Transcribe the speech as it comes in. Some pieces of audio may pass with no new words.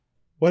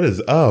What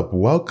is up?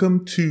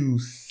 Welcome to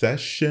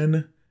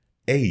session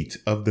 8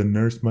 of the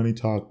Nurse Money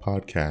Talk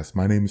podcast.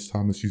 My name is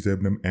Thomas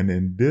Uzebnam, and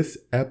in this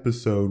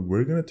episode,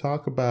 we're going to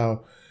talk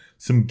about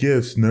some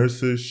gifts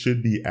nurses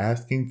should be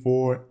asking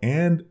for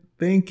and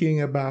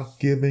thinking about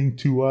giving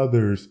to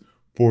others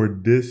for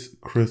this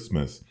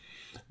Christmas.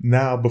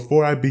 Now,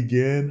 before I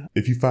begin,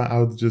 I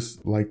would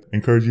just like to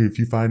encourage you, if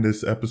you find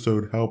this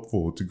episode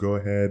helpful, to go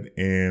ahead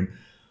and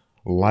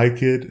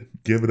like it,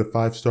 give it a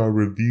 5-star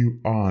review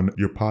on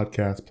your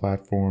podcast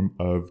platform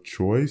of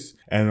choice.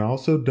 And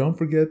also don't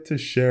forget to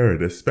share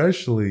it,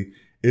 especially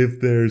if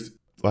there's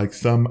like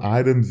some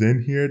items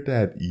in here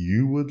that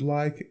you would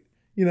like.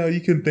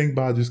 You can think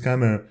about just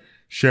kind of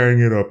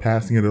sharing it or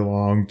passing it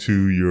along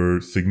to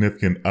your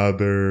significant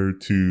other,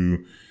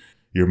 to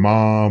your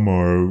mom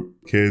or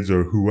kids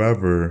or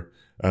whoever.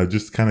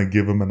 Just kind of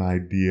give them an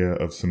idea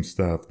of some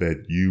stuff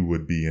that you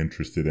would be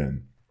interested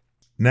in.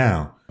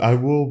 Now, I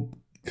will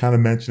kind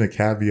of mention a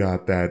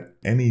caveat that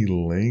any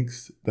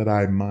links that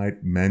I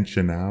might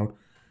mention out,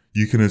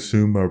 you can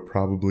assume are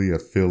probably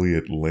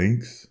affiliate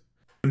links.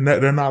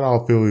 They're not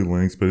all affiliate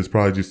links, but it's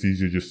probably just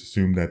easier just to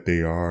assume that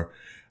they are.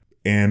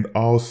 And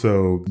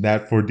also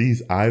that for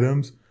these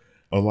items,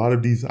 a lot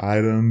of these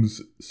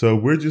items, so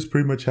we're just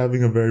pretty much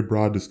having a very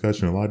broad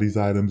discussion. A lot of these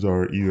items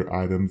are either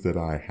items that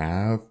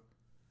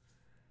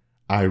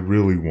I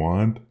really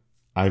want,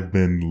 I've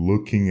been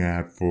looking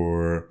at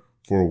for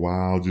a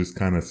while, just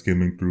kind of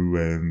skimming through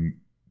and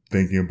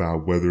thinking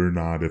about whether or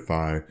not if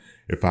I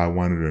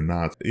want it or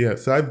not. Yeah,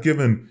 so I've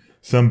given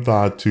some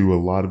thought to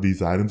a lot of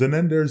these items. And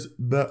then there's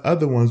the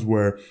other ones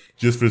where,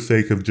 just for the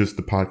sake of just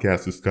the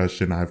podcast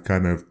discussion, I've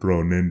kind of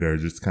thrown in there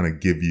just kind of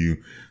give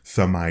you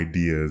some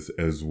ideas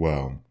as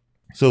well.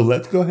 So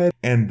let's go ahead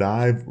and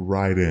dive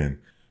right in.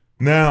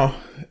 Now,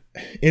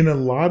 in a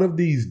lot of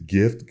these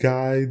gift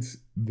guides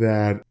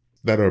that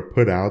are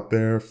put out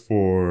there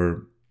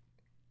for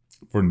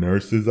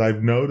nurses,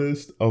 I've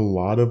noticed a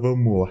lot of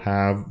them will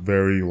have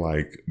very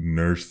like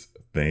nurse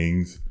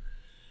things.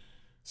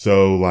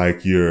 So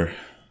like your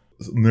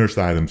nurse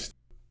items,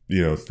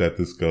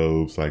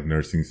 stethoscopes, like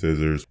nursing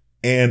scissors.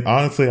 And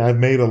honestly, I've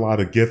made a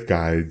lot of gift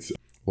guides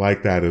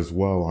like that as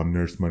well on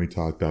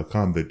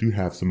nursemoneytalk.com that do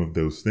have some of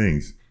those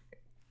things.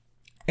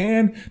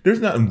 And there's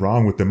nothing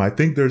wrong with them. I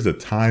think there's a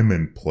time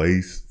and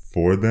place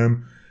for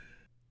them.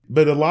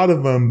 But a lot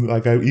of them,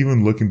 like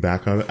even looking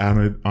back on it,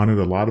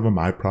 a lot of them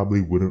I probably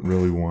wouldn't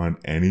really want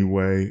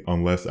anyway,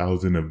 unless I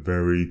was in a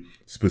very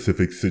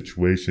specific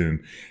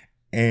situation.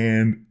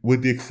 And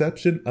with the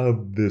exception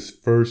of this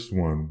first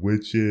one,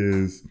 which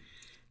is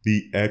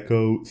the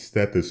Echo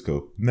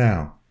stethoscope.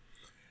 Now,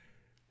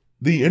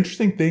 the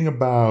interesting thing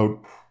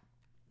about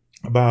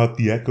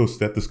the Echo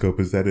stethoscope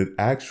is that it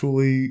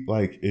actually,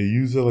 it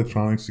uses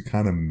electronics to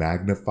kind of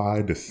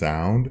magnify the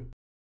sound.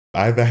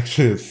 I've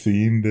actually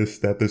seen this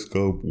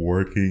stethoscope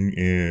work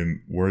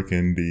in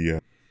the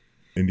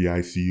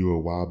ICU a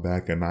while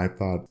back, and I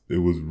thought it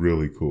was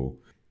really cool.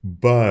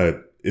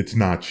 But it's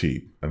not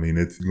cheap. I mean,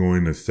 it's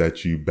going to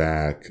set you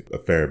back a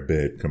fair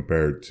bit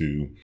compared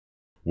to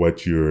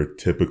what your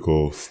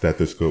typical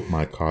stethoscope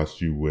might cost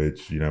you,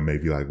 which,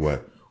 maybe like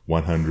what,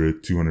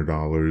 $100,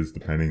 $200,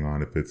 depending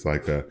on if it's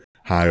like a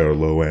high or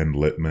low end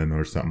Littmann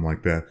or something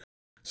like that.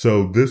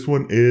 So this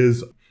one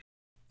is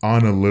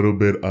on a little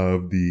bit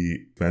of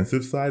the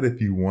expensive side.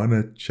 If you want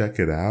to check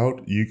it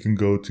out, you can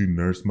go to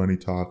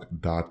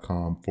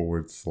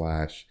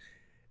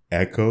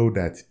nursemoneytalk.com/echo.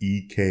 That's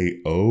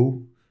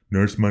EKO.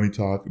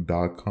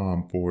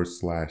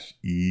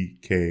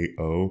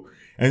 nursemoneytalk.com/EKO.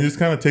 And just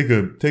kind of take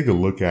a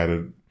look at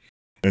it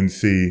and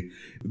see.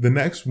 The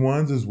next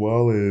ones as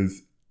well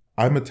is,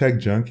 I'm a tech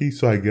junkie,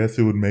 so I guess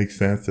it would make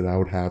sense that I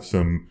would have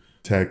some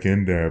tech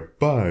in there.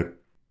 But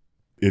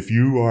if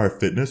you are a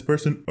fitness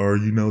person, or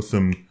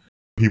some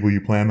people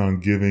you plan on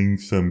giving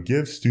some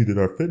gifts to that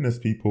are fitness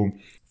people,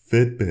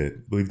 Fitbit. I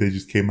believe they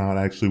just came out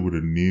actually with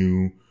a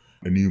new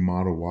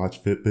model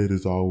watch. Fitbit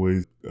is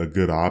always a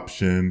good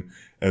option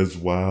as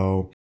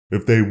well.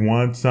 If they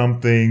want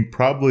something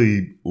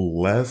probably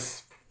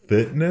less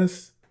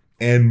fitness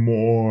and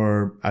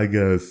more, I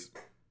guess,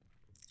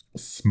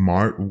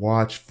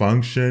 smartwatch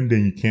function,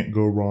 then you can't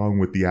go wrong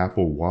with the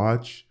Apple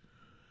Watch.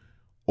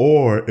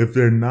 Or if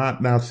they're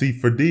not, now see,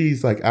 for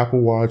these like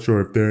Apple Watch,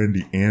 or if they're in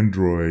the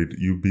Android,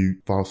 you'd be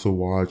Fossil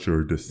Watch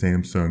or the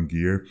Samsung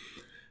Gear.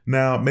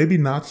 Now, maybe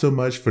not so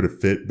much for the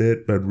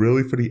Fitbit, but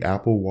really for the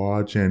Apple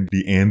Watch and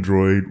the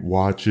Android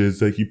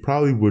watches, like you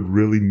probably would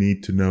really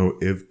need to know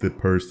if the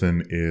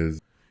person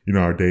is,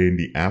 are they in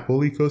the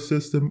Apple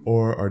ecosystem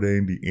or are they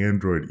in the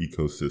Android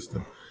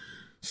ecosystem?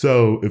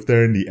 So if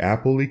they're in the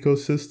Apple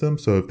ecosystem,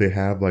 so if they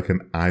have like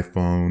an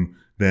iPhone,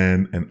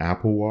 then an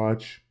Apple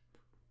Watch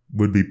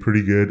would be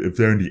pretty good. If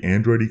they're in the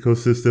Android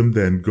ecosystem,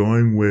 then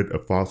going with a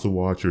Fossil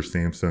Watch or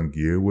Samsung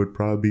Gear would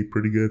probably be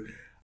pretty good.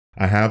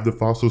 I have the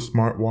Fossil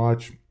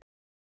smartwatch,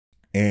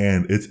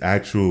 and it's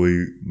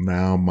actually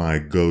now my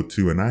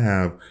go-to. And I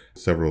have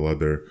several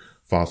other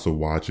Fossil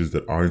watches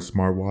that aren't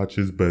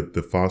smartwatches, but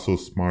the Fossil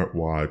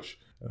smartwatch,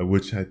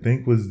 which I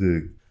think was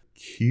the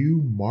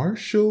Q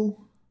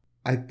Marshall,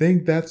 I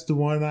think that's the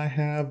one I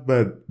have,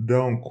 but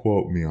don't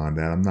quote me on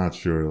that. I'm not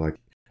sure. Like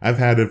I've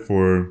had it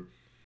for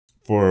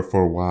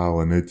a while,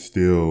 and it's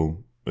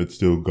still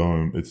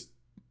going. It's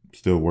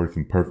still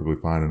working perfectly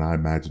fine, and I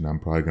imagine I'm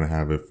probably gonna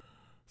have it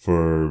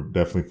for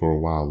definitely for a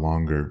while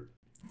longer.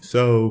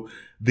 So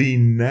the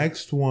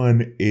next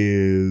one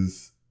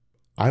is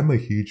I'm a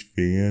huge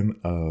fan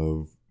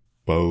of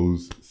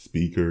Bose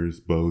speakers,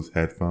 Bose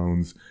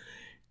headphones,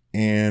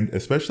 and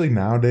especially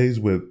nowadays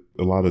with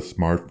a lot of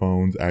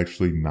smartphones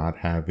actually not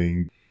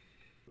having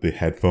the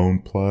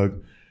headphone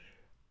plug,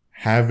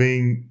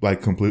 having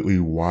like completely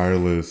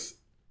wireless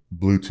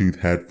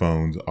Bluetooth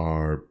headphones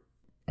are,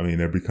 I mean,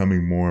 they're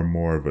becoming more and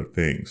more of a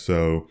thing.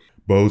 So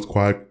Bose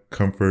Quiet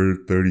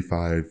Comfort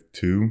 35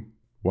 2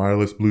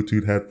 wireless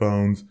Bluetooth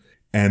headphones.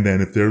 And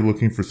then if they're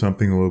looking for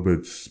something a little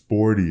bit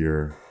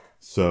sportier,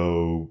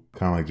 so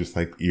kind of like just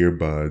like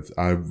earbuds,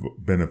 I've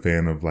been a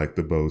fan of like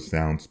the Bose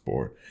Sound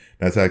Sport.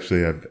 That's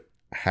actually, I've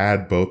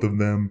had both of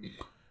them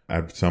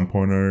at some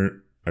point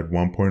or at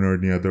one point or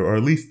the other, or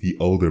at least the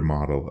older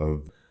model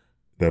of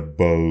the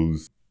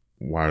Bose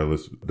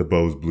the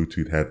Bose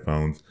Bluetooth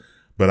headphones.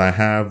 But I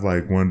have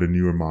like one of the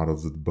newer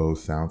models of the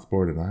Bose Sound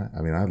Sport, and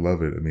I mean, I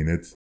love it. I mean,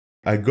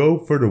 I go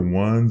for the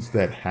ones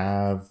that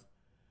have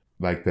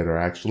like that are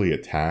actually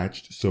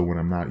attached. So when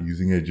I'm not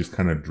using it, it just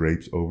kind of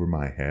drapes over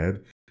my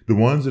head. The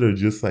ones that are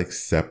just like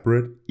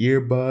separate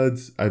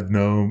earbuds, I've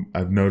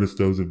noticed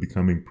those are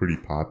becoming pretty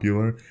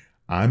popular.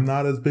 I'm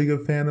not as big a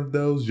fan of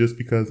those just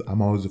because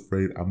I'm always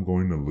afraid I'm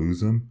going to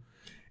lose them.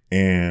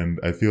 And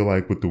I feel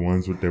like with the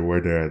ones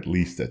where they're at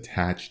least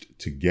attached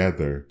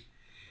together,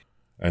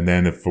 and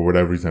then if for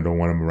whatever reason I don't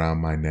want them around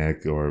my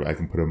neck, or I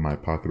can put them in my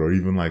pocket, or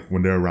even like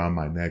when they're around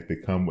my neck, they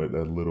come with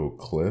a little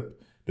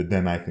clip that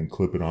then I can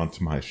clip it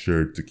onto my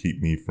shirt to keep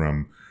me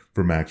from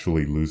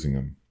actually losing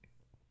them.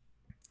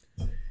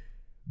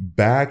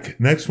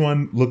 Next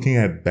one, looking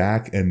at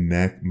back and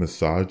neck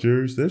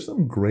massagers. There's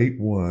some great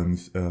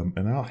ones,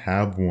 and I'll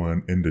have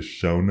one in the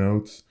show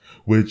notes,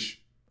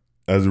 which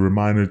as a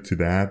reminder to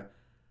that,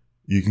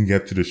 you can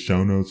get to the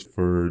show notes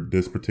for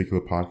this particular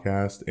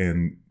podcast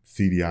and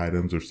see the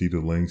items or see the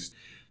links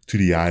to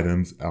the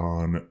items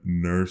on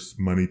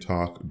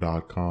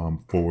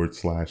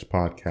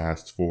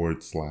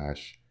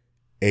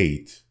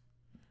nursemoneytalk.com/podcast/8.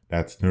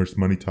 That's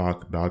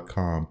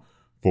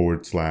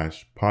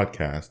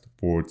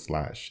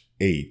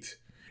nursemoneytalk.com/podcast/8.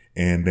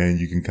 And then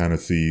you can kind of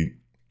see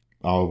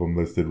all of them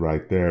listed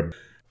right there.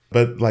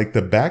 But like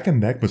the back and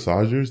neck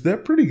massagers, they're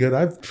pretty good.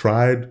 I've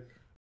tried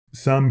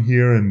some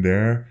here and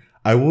there.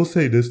 I will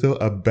say this though,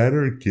 a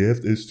better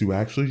gift is to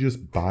actually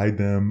just buy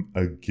them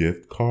a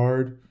gift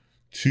card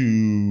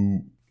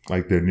to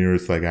like their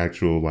nearest like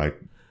actual like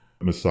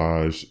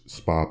massage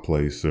spa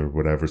place or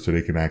whatever, so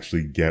they can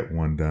actually get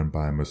one done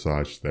by a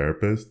massage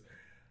therapist.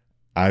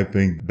 I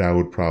think that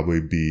would probably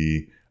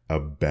be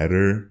a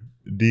better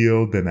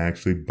deal than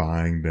actually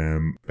buying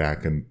them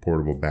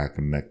portable back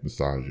and neck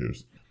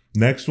massagers.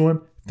 Next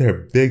one,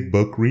 they're a big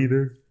book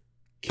reader,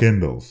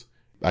 Kindles.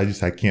 I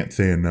can't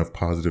say enough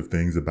positive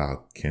things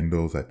about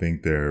Kindles. I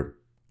think they're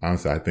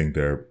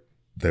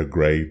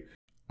great.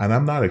 And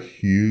I'm not a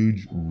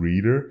huge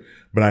reader,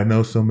 but I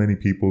know so many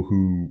people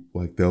who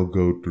like they'll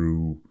go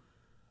through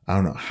I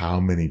don't know how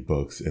many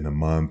books in a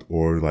month,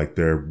 or like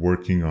they're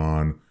working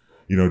on,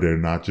 they're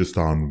not just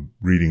on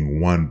reading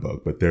one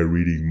book, but they're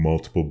reading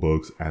multiple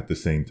books at the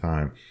same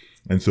time.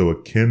 And so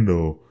a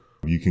Kindle,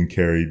 you can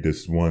carry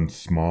this one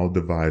small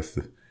device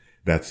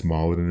that's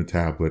smaller than a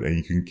tablet, and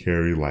you can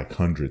carry like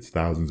hundreds,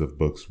 thousands of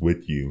books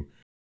with you.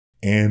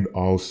 And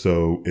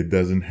also it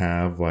doesn't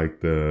have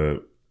like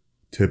the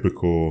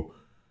typical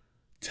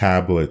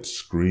tablet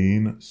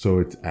screen, so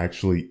it's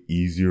actually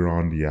easier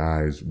on the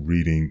eyes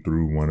reading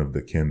through one of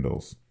the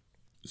Kindles.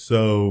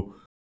 So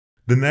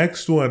the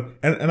next one,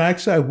 and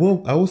actually I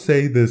will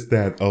say this,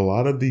 that a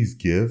lot of these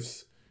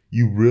gifts,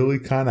 you really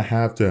kind of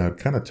have to, I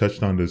kind of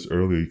touched on this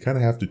earlier, you kind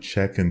of have to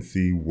check and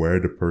see where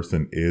the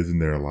person is in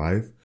their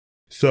life.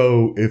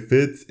 So if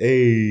it's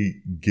a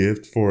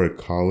gift for a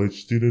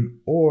college student,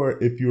 or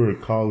if you're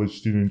a college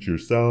student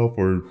yourself,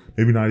 or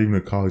maybe not even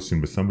a college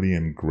student, but somebody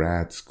in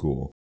grad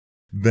school,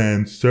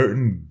 then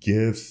certain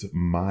gifts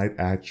might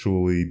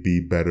actually be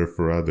better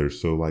for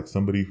others. So like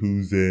somebody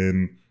who's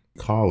in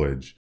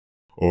college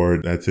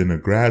or that's in a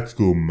grad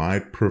school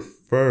might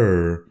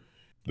prefer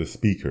the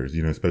speakers,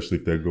 especially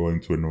if they're going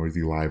to a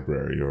noisy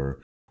library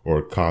or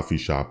a coffee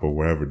shop or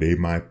wherever, they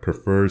might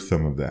prefer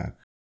some of that.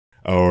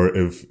 Or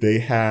if they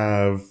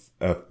have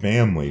a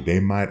family, they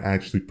might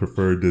actually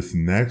prefer this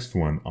next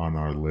one on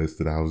our list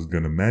that I was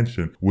going to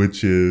mention,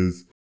 which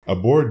is a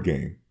board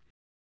game.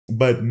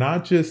 But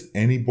not just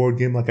any board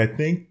game. Like I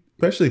think,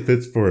 especially if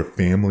it's for a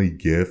family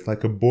gift,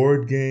 like a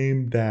board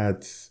game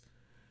that's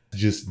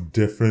just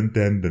different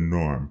than the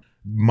norm.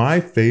 My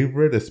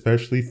favorite,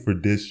 especially for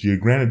this year,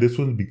 granted this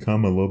one's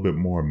become a little bit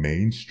more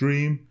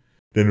mainstream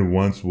than it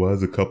once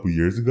was a couple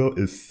years ago,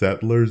 is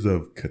Settlers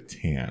of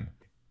Catan.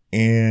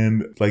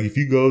 And like if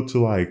you go to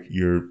like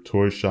your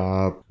toy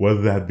shop,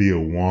 whether that be a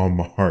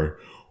Walmart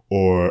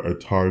or a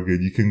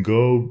Target, you can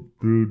go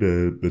through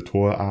the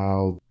toy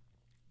aisle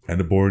and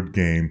the board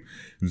games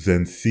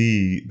and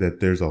see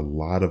that there's a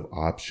lot of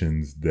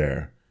options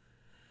there.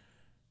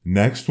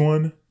 Next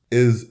one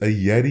is a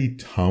Yeti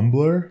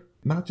tumbler.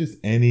 Not just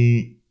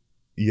any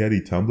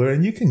Yeti tumbler.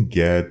 And you can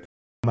get,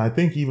 I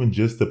think even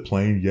just the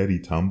plain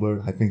Yeti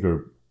tumbler, I think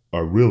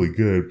are really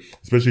good.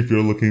 Especially if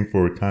you're looking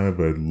for kind of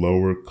a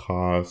lower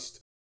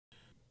cost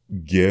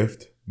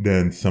gift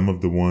than some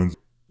of the ones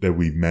that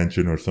we've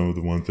mentioned or some of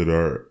the ones that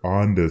are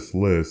on this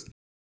list.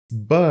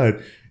 But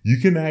you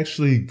can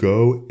actually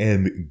go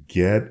and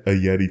get a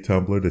Yeti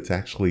tumbler that's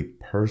actually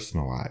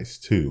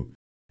personalized too,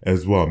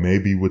 as well.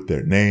 Maybe with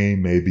their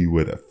name, maybe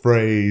with a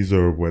phrase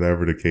or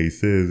whatever the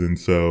case is. And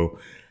so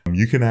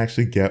you can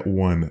actually get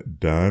one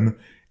done.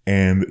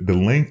 And the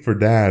link for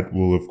that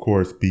will, of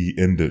course, be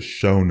in the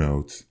show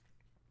notes.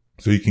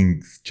 So you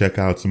can check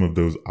out some of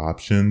those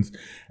options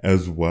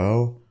as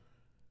well.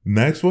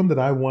 Next one that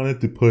I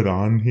wanted to put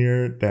on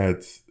here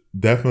that's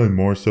definitely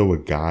more so a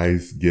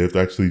guy's gift.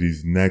 Actually,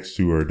 these next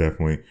two are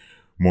definitely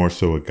more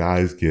so a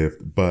guy's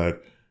gift.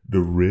 But the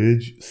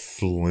Ridge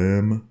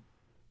Slim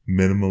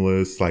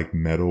Minimalist like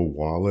metal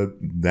wallet,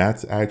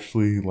 that's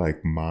actually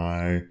like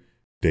my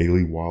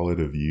daily wallet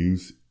of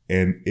use.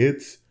 And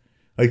it's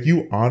like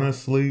you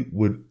honestly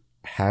would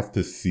have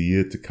to see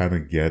it to kind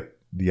of get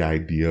the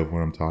idea of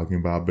what I'm talking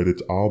about. But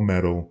it's all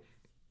metal.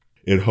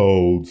 It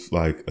holds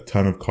like a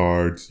ton of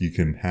cards. You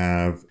can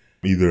have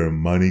either a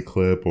money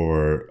clip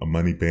or a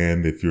money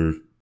band if you're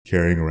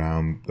carrying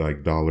around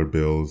like dollar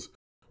bills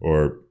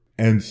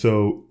and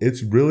so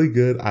it's really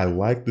good. I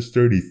like the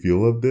sturdy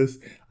feel of this.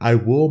 I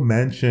will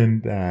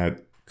mention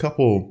that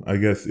couple, I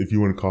guess if you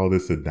want to call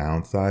this a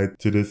downside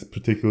to this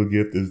particular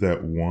gift, is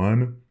that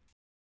one,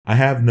 I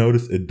have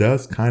noticed it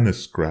does kind of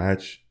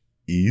scratch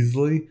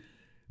easily.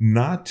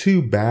 Not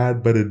too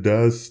bad, but it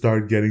does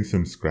start getting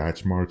some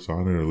scratch marks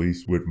on it, at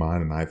least with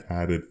mine. And I've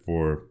had it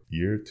for a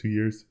year, 2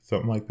 years,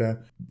 something like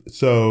that.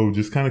 So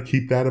just kind of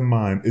keep that in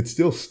mind. It's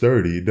still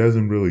sturdy. It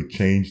doesn't really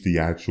change the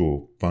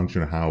actual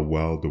function of how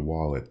well the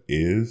wallet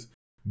is.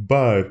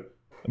 But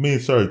I mean,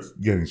 it starts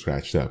getting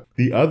scratched up.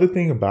 The other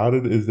thing about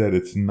it is that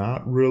it's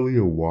not really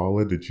a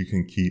wallet that you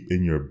can keep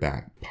in your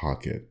back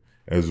pocket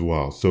as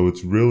well. So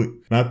it's really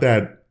not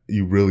that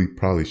you really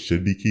probably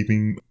should be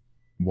keeping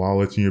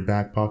wallets in your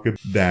back pocket,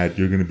 that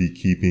you're going to be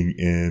keeping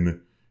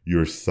in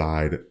your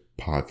side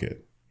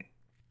pocket.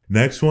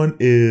 Next one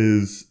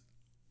is,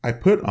 I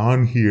put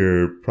on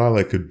here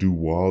probably like a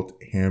DeWalt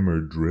hammer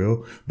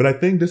drill, but I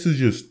think this is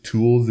just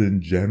tools in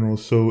general.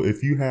 So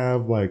if you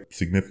have like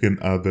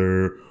significant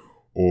other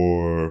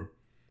or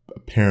a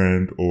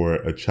parent or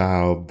a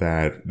child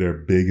that they're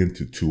big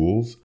into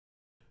tools,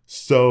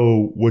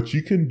 so what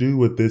you can do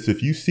with this,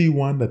 if you see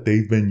one that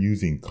they've been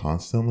using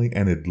constantly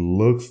and it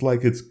looks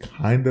like it's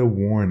kind of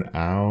worn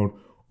out,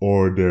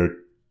 or they're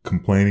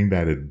complaining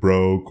that it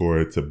broke or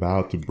it's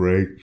about to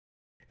break,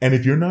 and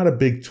if you're not a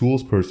big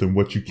tools person,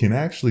 what you can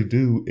actually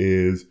do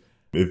is,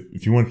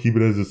 if you want to keep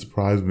it as a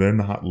surprise when they're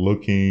not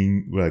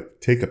looking, like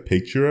take a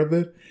picture of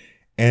it.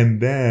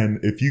 And then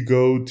if you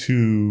go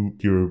to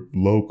your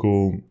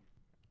local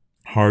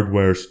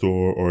hardware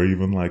store or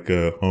even like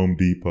a Home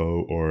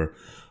Depot or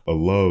a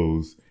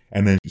Lowe's,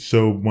 and then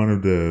show one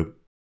of the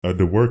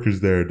workers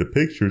there the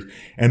pictures,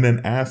 and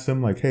then ask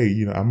them like,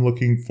 hey, I'm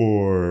looking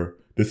for,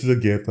 this is a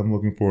gift, I'm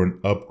looking for an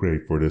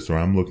upgrade for this, or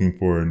I'm looking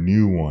for a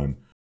new one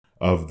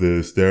of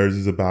this, theirs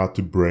is about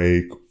to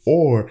break.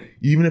 Or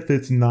even if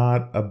it's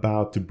not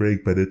about to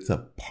break, but it's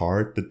a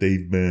part that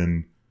they've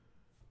been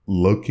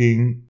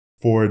looking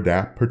for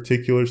that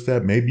particular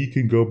set, maybe you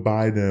can go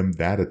buy them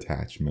that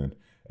attachment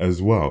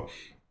as well.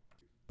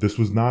 This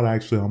was not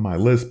actually on my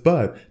list,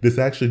 but this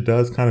actually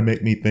does kind of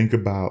make me think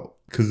about,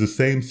 because the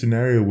same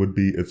scenario would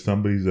be if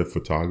somebody's a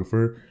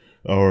photographer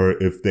or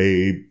if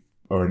they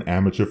are an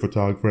amateur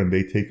photographer and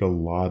they take a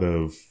lot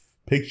of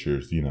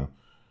pictures,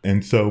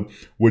 And so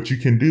what you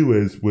can do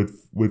is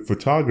with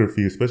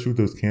photography, especially with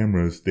those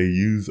cameras, they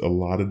use a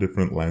lot of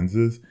different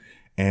lenses,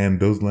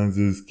 and those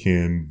lenses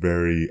can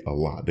vary a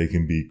lot. They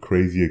can be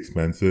crazy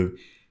expensive.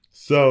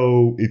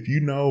 So if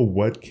you know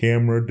what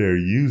camera they're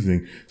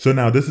using, so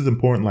now this is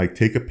important, like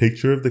take a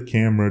picture of the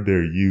camera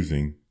they're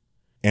using,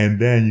 and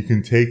then you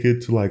can take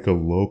it to like a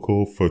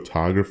local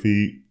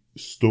photography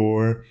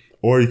store,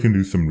 or you can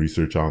do some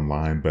research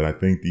online. But I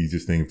think the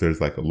easiest thing, if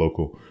there's like a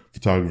local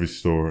photography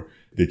store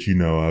that you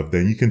know of,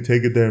 then you can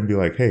take it there and be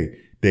like, hey,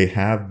 they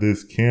have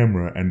this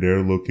camera and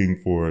they're looking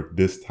for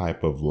this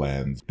type of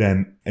lens.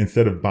 Then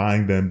instead of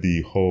buying them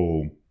the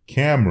whole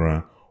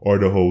camera or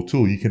the whole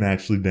tool, you can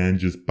actually then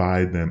just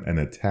buy them an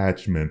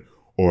attachment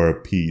or a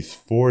piece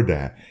for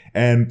that.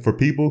 And for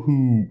people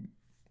who,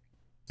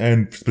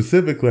 and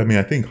specifically, I mean,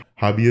 I think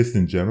hobbyists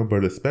in general,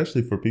 but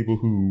especially for people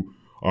who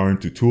are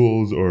into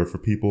tools, or for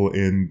people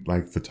in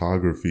like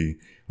photography,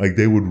 like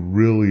they would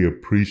really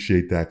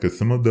appreciate that, because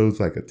some of those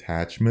like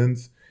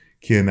attachments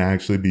can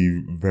actually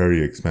be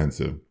very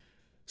expensive.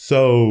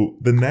 So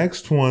the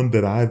next one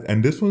that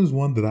and this one's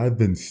one that I've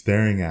been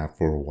staring at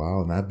for a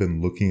while, and I've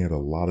been looking at a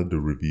lot of the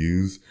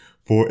reviews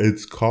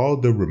it's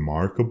called the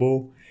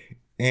Remarkable.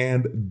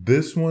 And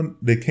this one,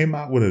 they came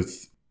out with a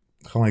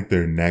kind of like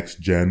their next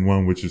gen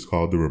one, which is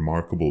called the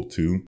Remarkable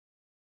 2.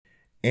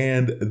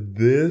 And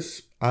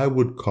this, I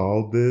would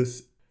call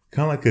this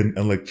kind of like an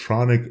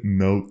electronic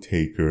note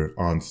taker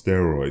on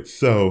steroids.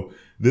 So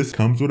this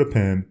comes with a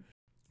pen.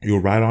 You'll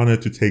write on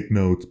it to take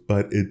notes,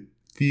 but it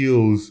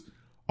feels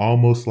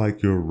almost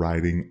like you're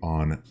writing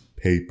on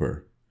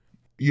paper.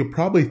 You're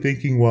probably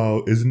thinking,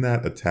 well, isn't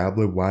that a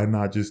tablet? Why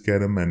not just get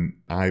them an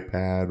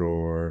iPad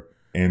or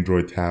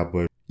Android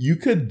tablet? You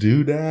could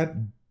do that,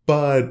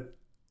 but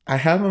I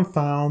haven't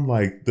found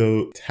like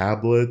the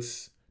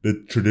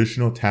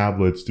traditional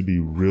tablets to be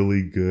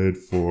really good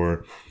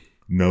for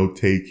note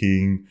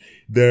taking.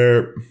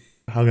 They're,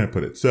 how can I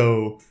put it?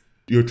 So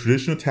your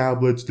traditional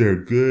tablets, they're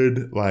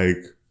good,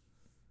 like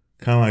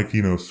kind of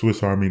like,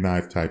 Swiss Army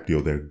knife type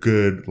deal. They're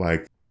good,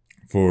 like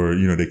for,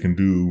 they can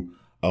do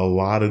a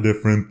lot of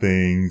different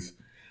things.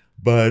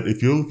 But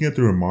if you're looking at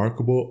the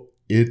Remarkable,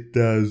 it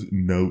does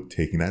note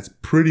taking. That's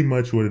pretty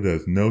much what it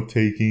does. Note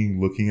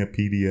taking, looking at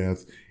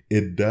PDFs.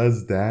 It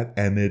does that,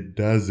 and it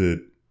does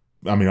it.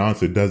 I mean,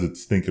 honestly, it does it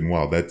stinking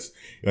well. That's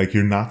like,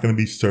 you're not going to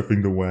be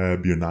surfing the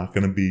web. You're not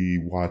going to be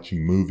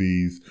watching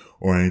movies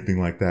or anything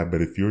like that.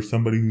 But if you're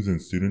somebody who's a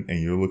student and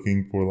you're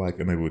looking for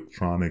like an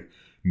electronic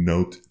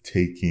note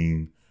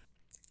taking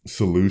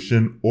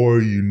solution,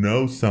 or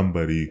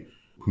somebody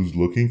who's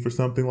looking for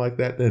something like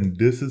that, then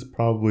this is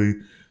probably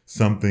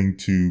something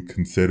to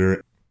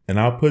consider. And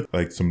I'll put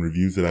like some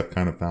reviews that I've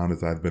kind of found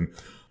as I've been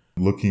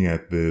looking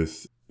at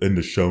this in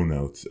the show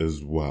notes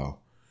as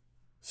well.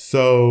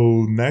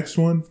 So next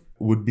one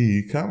would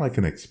be kind of like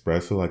an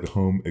espresso, like a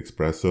home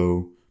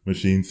espresso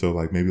machine. So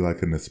like maybe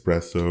like an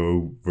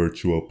Espresso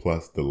Virtual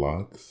Plus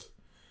Deluxe.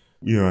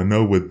 I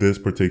know with this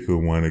particular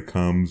one, it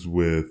comes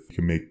with,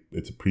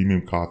 it's a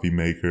premium coffee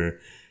maker,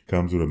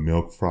 comes with a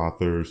milk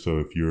frother. So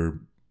if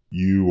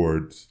you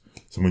or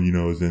someone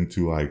is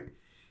into like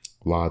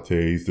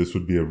lattes, this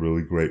would be a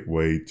really great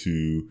way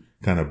to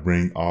kind of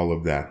bring all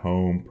of that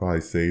home,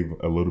 probably save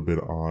a little bit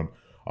on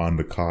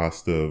the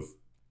cost of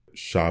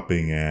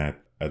shopping at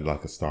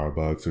like a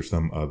Starbucks or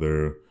some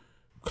other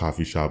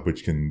coffee shop,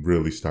 which can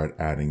really start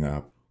adding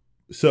up.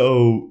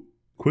 So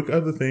quick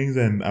other things,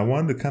 and I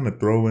wanted to kind of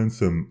throw in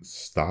some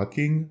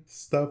stocking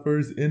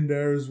stuffers in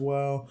there as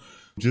well.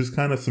 Just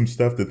kind of some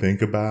stuff to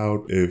think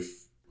about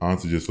if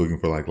honestly just looking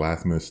for like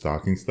last minute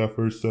stocking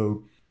stuffers.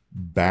 So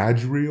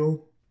badge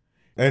reel.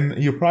 And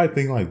you're probably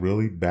thinking like,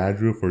 really? Badge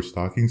reel for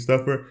stocking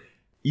stuffer?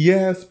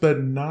 Yes,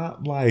 but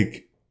not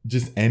like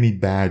just any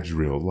badge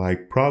reel.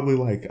 Like probably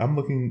like I'm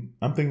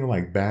thinking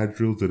like badge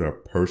reels that are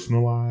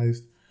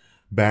personalized,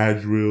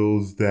 badge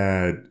reels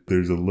that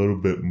there's a little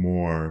bit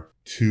more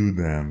to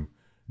them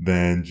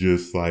than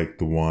just like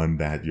the one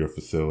that your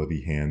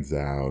facility hands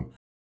out.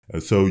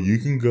 So you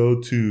can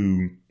go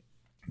to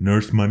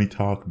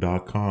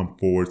nursemoneytalk.com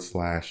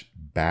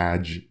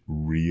 /badge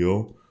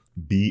reel,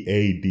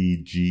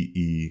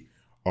 BADGEREEL,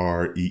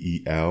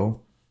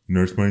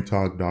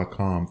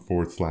 nursemoneytalk.com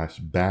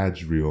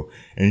 /badge reel.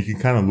 And you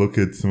can kind of look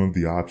at some of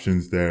the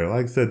options there.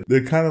 Like I said,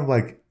 they're kind of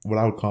like what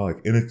I would call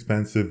like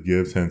inexpensive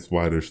gifts, hence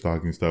why they're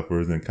stocking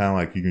stuffers, and kind of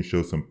like you can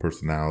show some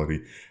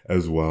personality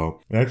as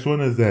well. Next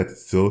one is that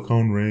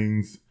silicone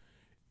rings.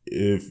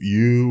 If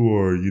you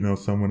or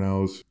someone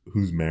else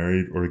who's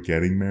married or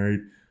getting married,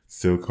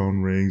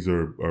 silicone rings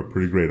are a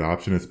pretty great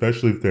option,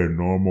 especially if their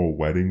normal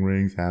wedding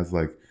rings has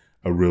like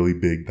a really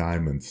big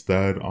diamond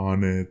stud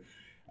on it.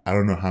 I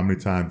don't know how many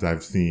times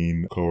I've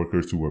seen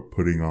coworkers who were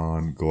putting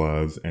on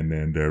gloves and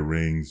then their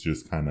rings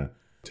just kind of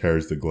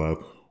tears the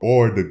glove,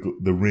 or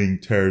the ring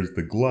tears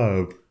the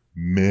glove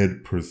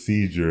mid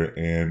procedure,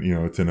 and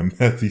it's in a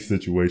messy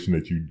situation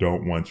that you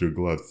don't want your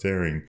gloves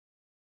tearing.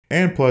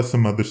 And plus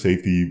some other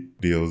safety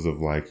deals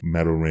of like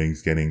metal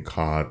rings getting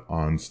caught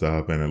on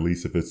stuff, and at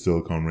least if it's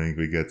silicone ring, if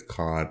it gets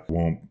caught, it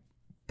won't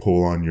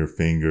pull on your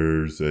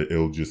fingers.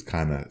 It'll just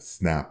kind of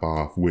snap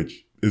off,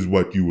 which is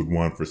what you would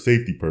want for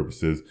safety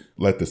purposes.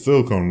 Let the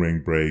silicone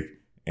ring break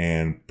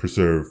and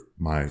preserve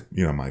my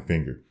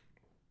finger.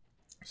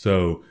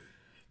 So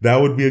that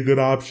would be a good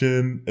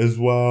option as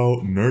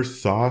well.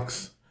 Nurse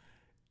socks.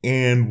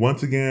 And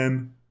once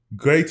again,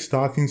 great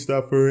stocking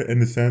stuffer in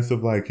the sense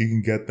of like you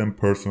can get them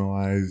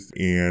personalized.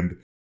 And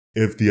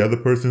if the other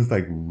person's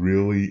like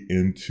really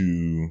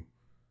into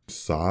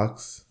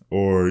socks,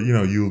 or,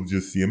 you'll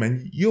just see them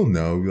and you'll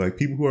know, like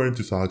people who are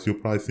into socks, you'll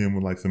probably see them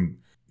with like some,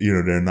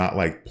 they're not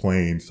like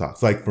plain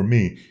socks. Like for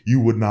me,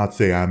 you would not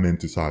say I'm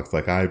into socks.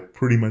 Like I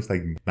pretty much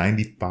like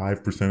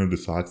 95% of the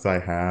socks I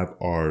have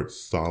are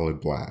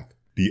solid black.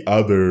 The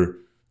other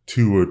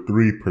 2 or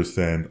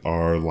 3%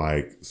 are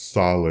like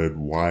solid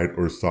white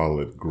or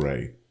solid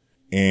gray.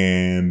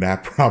 And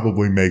that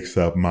probably makes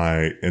up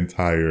my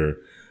entire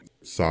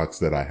socks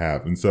that I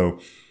have. And so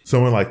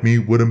someone like me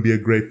wouldn't be a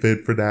great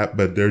fit for that,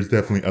 but there's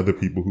definitely other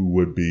people who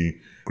would be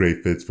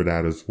great fits for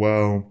that as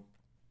well.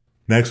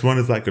 Next one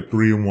is like a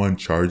 3-in-1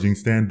 charging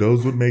stand.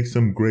 Those would make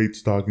some great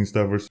stocking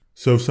stuffers.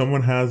 So if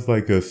someone has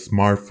like a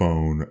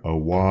smartphone, a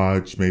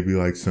watch, maybe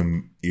like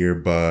some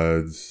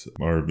earbuds,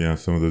 or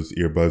some of those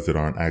earbuds that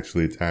aren't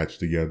actually attached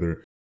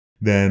together,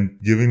 then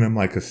giving them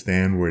like a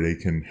stand where they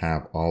can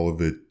have all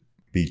of it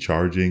be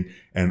charging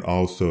and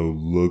also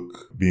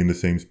be in the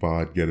same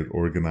spot, get it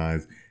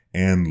organized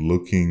and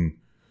looking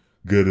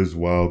good as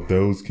well.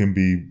 Those can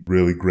be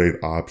really great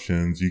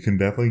options. You can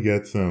definitely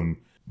get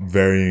some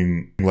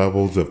varying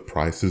levels of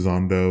prices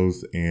on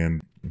those,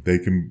 and they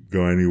can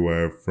go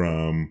anywhere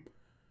from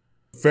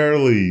I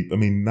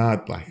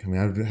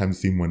haven't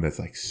seen one that's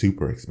like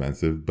super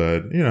expensive,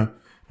 but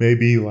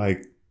maybe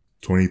like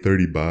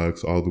 20-30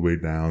 bucks all the way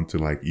down to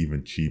like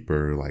even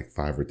cheaper, like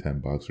 $5 or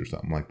 $10 or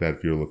something like that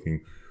if you're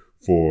looking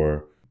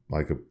for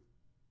like a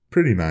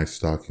pretty nice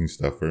stocking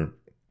stuffer.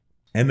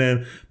 And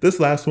then this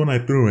last one I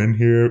threw in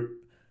here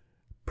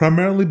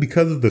primarily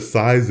because of the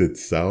size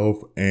itself,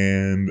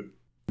 and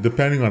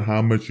depending on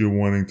how much you're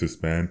wanting to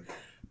spend.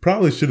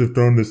 Probably should have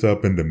thrown this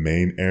up in the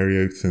main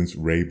area since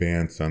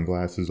Ray-Ban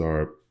sunglasses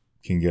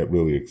can get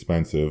really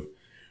expensive.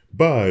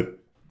 But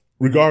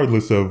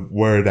regardless of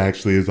where it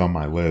actually is on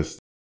my list,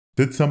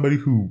 it's somebody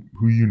who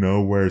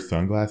wears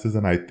sunglasses,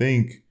 and I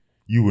think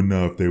you would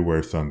know if they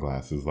wear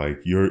sunglasses.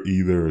 Like, you're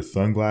either a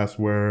sunglass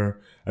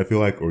wearer, I feel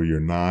like, or you're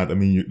not. I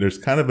mean, there's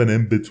kind of an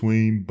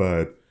in-between,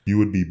 but you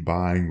would be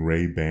buying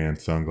Ray-Ban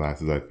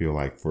sunglasses, I feel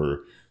like,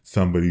 for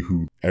somebody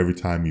who every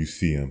time you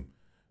see them,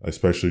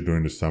 especially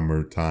during the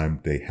summertime,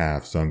 they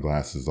have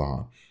sunglasses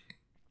on,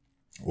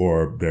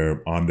 or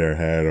they're on their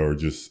head or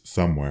just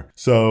somewhere.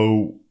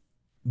 So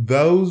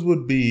those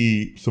would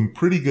be some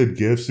pretty good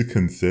gifts to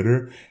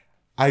consider.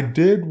 I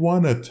did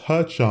want to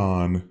touch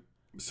on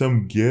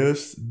some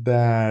gifts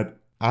that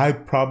I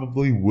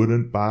probably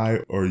wouldn't buy,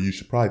 or you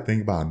should probably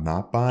think about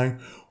not buying,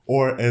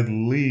 or at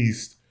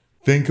least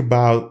think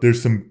about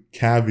there's some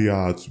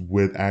caveats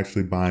with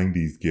actually buying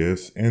these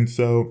gifts. And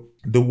so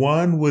the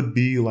one would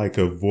be like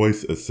a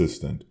voice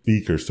assistant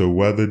speaker. So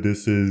whether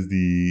this is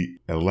the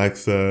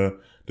Alexa,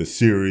 the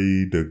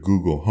Siri, the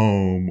Google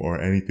Home, or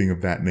anything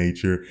of that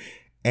nature.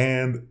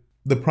 And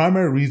the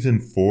primary reason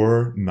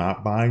for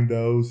not buying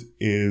those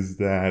is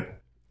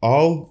that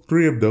all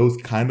three of those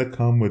kind of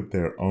come with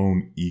their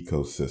own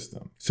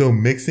ecosystem. So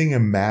mixing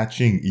and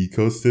matching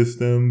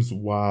ecosystems,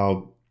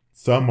 while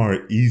some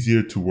are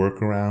easier to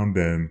work around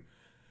and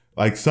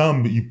like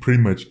some you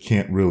pretty much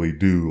can't really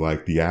do,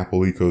 like the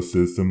Apple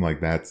ecosystem, like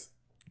that's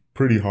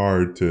pretty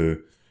hard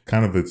to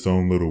kind of its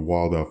own little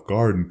walled off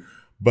garden.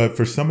 But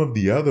for some of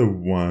the other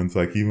ones,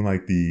 like even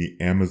like the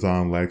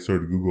Amazon Alexa or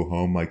the Google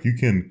Home, like you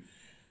can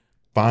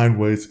find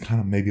ways to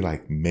kind of maybe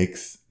like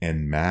mix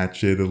and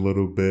match it a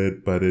little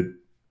bit, but it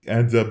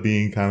ends up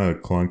being kind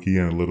of clunky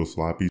and a little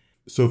sloppy.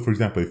 So for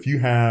example, if you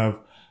have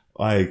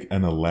like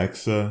an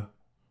Alexa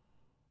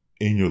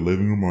in your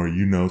living room,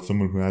 or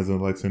someone who has an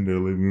Alexa in their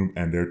living room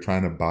and they're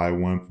trying to buy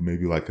one for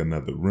maybe like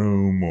another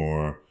room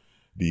or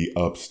the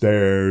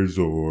upstairs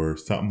or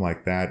something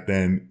like that,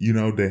 then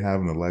they have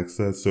an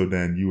Alexa, so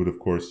then you would of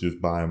course just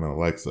buy them an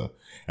Alexa.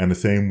 And the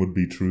same would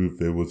be true if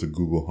it was a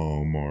Google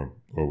Home or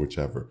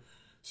whichever.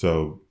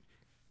 So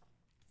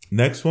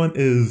next one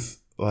is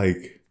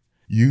like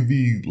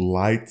UV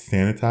light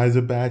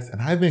sanitizer bags,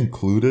 and I've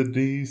included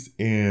these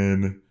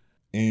in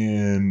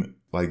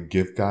like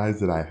gift guides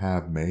that I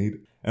have made.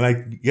 And I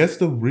guess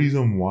the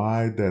reason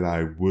why that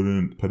I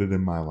wouldn't put it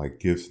in my like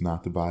gifts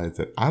not to buy is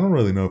that I don't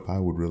really know if I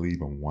would really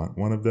even want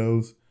one of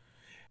those.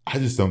 I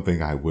just don't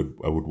think I would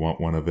want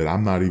one of it.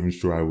 I'm not even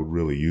sure I would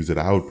really use it.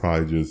 I would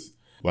probably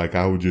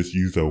I would just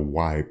use a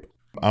wipe.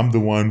 I'm the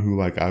one who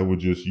I would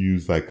just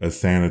use like a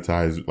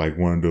sanitizer, like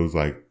one of those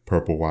like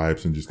purple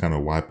wipes, and just kind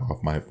of wipe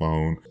off my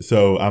phone.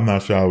 So I'm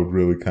not sure I would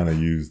really kind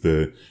of use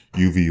the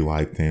UV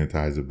light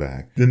sanitizer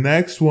bag. The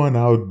next one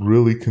I would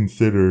really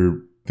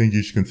think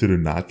you should consider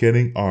not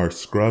getting are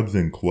scrubs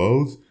and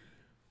clothes,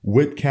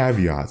 with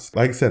caveats.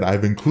 Like I said,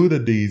 I've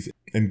included these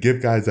in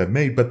gift guides I've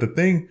made, but the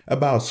thing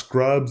about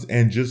scrubs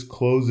and just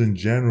clothes in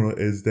general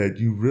is that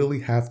you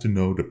really have to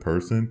know the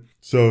person.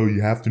 So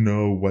you have to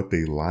know what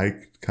they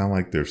like, kind of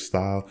like their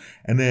style,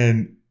 and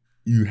then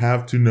you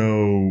have to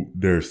know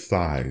their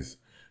size,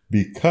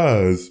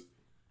 because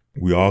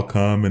we all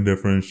come in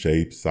different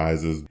shapes,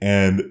 sizes,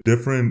 and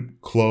different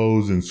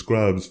clothes and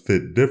scrubs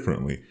fit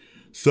differently.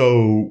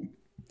 So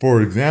for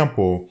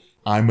example,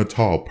 I'm a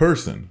tall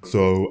person,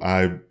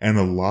 and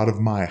a lot of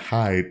my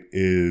height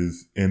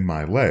is in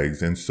my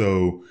legs. And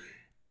so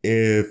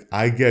if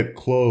I get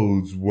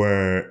clothes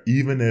where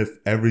even if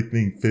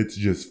everything fits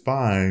just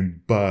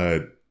fine,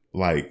 but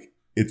like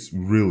it's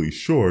really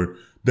short,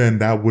 then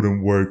that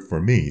wouldn't work for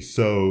me.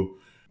 So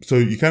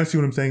you kind of see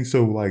what I'm saying?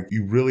 So like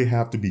you really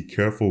have to be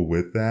careful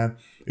with that.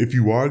 If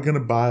you are going to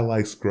buy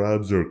like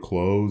scrubs or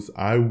clothes,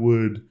 I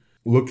would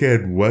look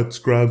at what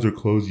scrubs or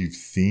clothes you've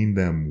seen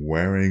them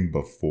wearing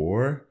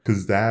before,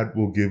 because that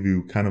will give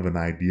you kind of an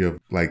idea of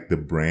like the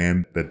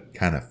brand that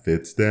kind of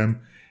fits them,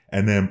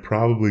 and then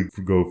probably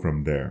go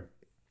from there.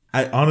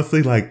 I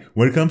honestly, like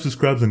when it comes to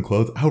scrubs and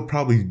clothes, I would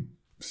probably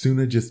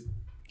sooner just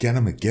get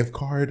them a gift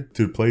card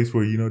to the place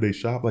where, they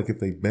shop. Like if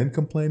they've been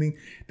complaining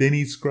they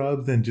need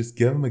scrubs, then just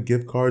give them a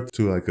gift card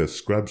to like a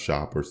scrub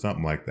shop or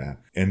something like that.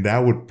 And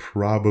that would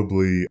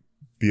probably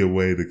be a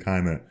way to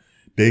kind of,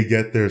 they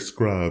get their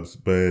scrubs,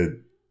 but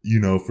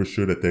for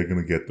sure that they're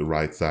going to get the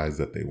right size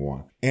that they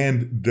want.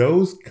 And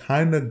those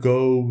kind of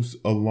goes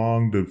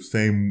along the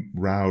same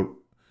route.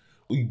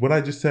 What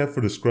I just said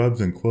for the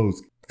scrubs and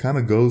clothes kind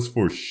of goes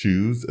for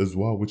shoes as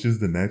well, which is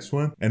the next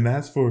one. And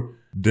that's for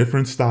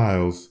different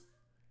styles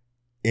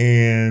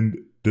and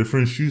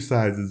different shoe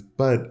sizes.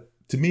 But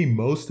to me,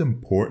 most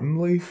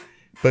importantly,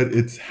 but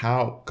it's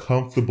how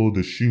comfortable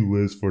the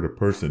shoe is for the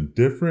person.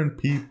 Different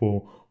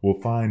people will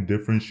find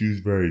different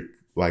shoes very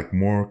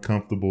more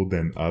comfortable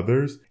than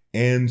others.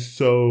 And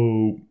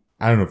so,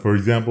 I don't know, for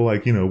example,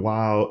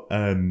 while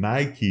a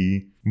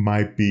Nike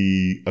might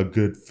be a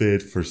good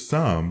fit for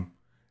some,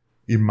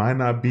 it might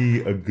not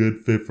be a good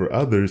fit for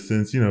others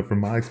since, from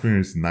my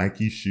experience,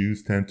 Nike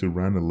shoes tend to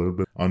run a little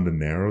bit on the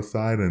narrow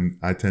side and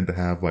I tend to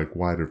have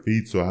wider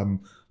feet. So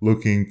I'm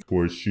looking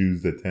for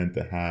shoes that tend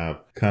to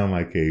have kind of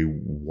like a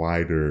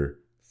wider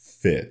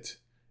fit,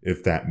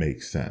 if that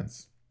makes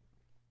sense.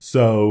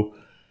 So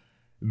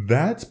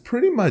that's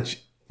pretty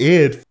much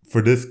it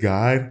for this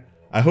guide.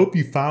 I hope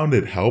you found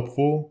it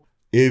helpful.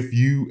 If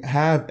you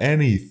have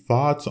any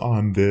thoughts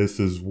on this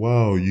as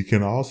well, you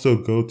can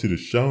also go to the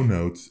show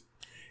notes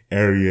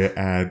area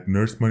at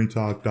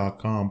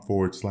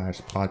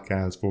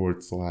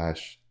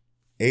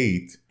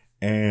nursemoneytalk.com/podcast/8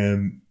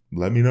 and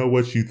let me know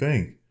what you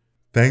think.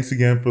 Thanks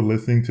again for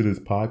listening to this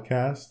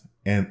podcast,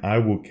 and I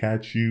will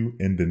catch you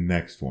in the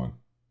next one.